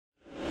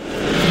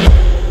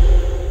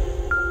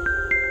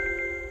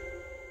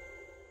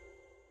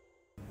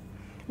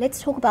Let's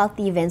talk about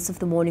the events of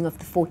the morning of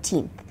the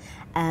 14th.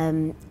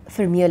 Colonel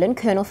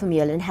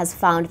Vermeulen has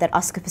found that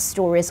Oscar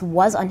Pistorius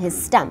was on his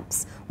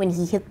stumps when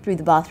he hit through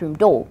the bathroom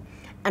door.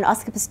 And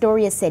Oscar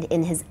Pistorius said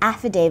in his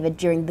affidavit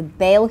during the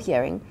bail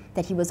hearing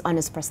that he was on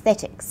his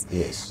prosthetics.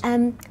 Yes.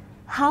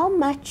 How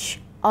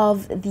much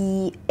of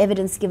the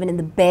evidence given in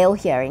the bail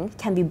hearing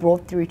can be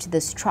brought through to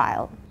this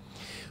trial?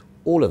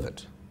 All of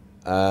it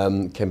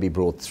can be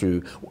brought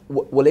through.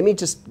 Well, let me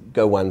just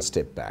go one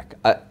step back.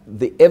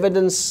 The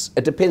evidence,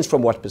 it depends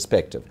from what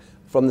perspective.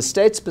 From the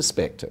state's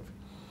perspective,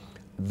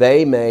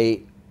 they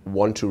may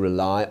want to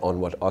rely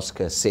on what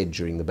Oscar said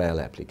during the bail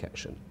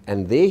application.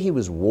 And there he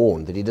was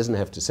warned that he doesn't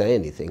have to say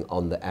anything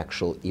on the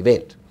actual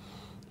event.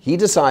 He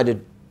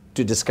decided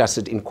to discuss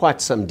it in quite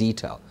some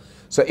detail.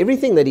 So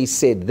everything that he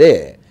said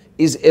there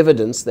is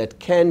evidence that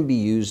can be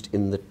used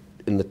in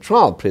the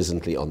trial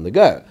presently on the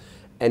go.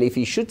 And if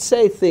he should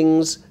say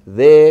things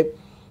there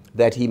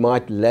that he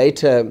might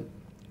later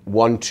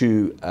want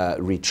to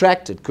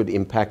retract, it could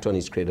impact on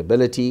his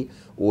credibility.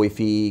 Or if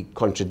he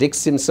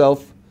contradicts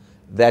himself,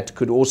 that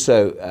could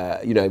also,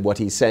 what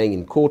he's saying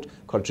in court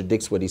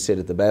contradicts what he said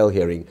at the bail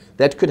hearing.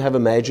 That could have a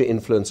major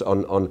influence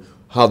on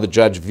how the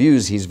judge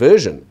views his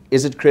version.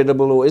 Is it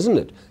credible or isn't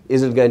it?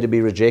 Is it going to be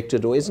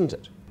rejected or isn't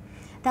it?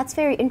 That's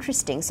very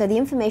interesting. So the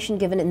information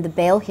given in the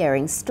bail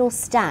hearing still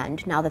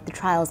stand now that the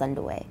trial is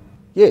underway?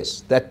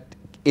 Yes, that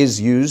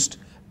is used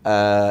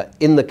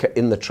in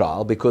the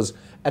trial, because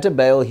at a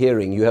bail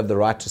hearing you have the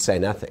right to say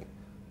nothing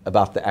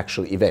about the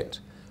actual event.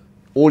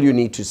 All you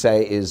need to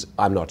say is,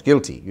 I'm not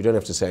guilty. You don't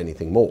have to say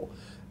anything more.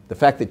 The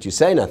fact that you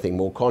say nothing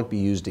more can't be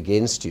used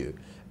against you,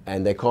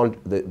 and they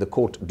can't, the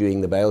court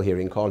doing the bail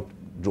hearing can't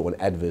draw an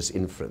adverse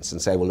inference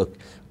and say, well, look,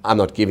 I'm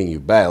not giving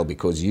you bail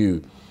because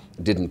you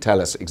didn't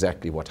tell us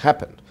exactly what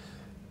happened.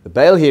 The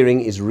bail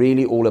hearing is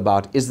really all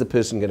about, is the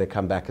person going to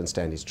come back and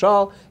stand his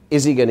trial?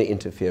 Is he going to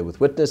interfere with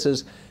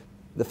witnesses?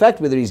 The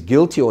fact whether he's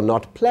guilty or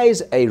not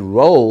plays a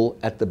role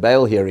at the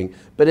bail hearing,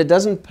 but it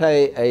doesn't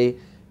play a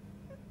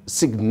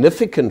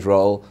significant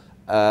role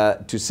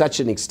to such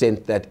an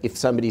extent that if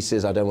somebody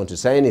says, I don't want to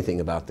say anything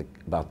about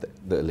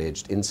the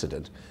alleged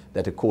incident,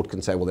 that a court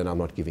can say, well, then I'm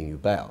not giving you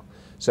bail.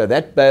 So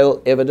that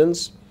bail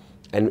evidence,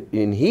 and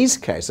in his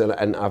case,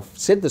 and I've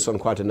said this on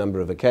quite a number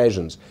of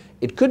occasions,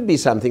 it could be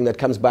something that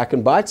comes back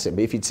and bites him.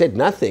 If he'd said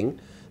nothing,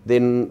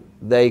 then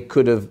they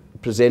could have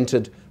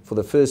presented for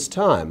the first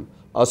time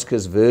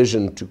Oscar's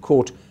version to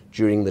court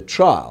during the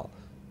trial.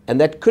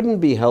 And that couldn't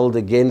be held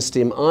against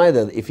him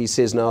either if he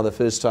says, now the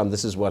first time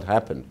this is what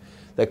happened.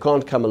 They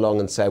can't come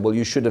along and say, well,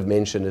 you should have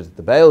mentioned it at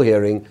the bail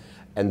hearing,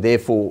 and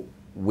therefore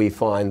we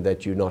find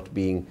that you're not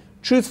being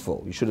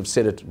truthful. You should have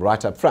said it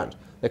right up front.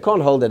 They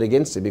can't hold that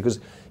against him, because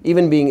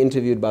even being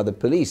interviewed by the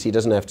police, he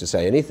doesn't have to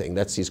say anything.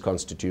 That's his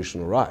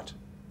constitutional right.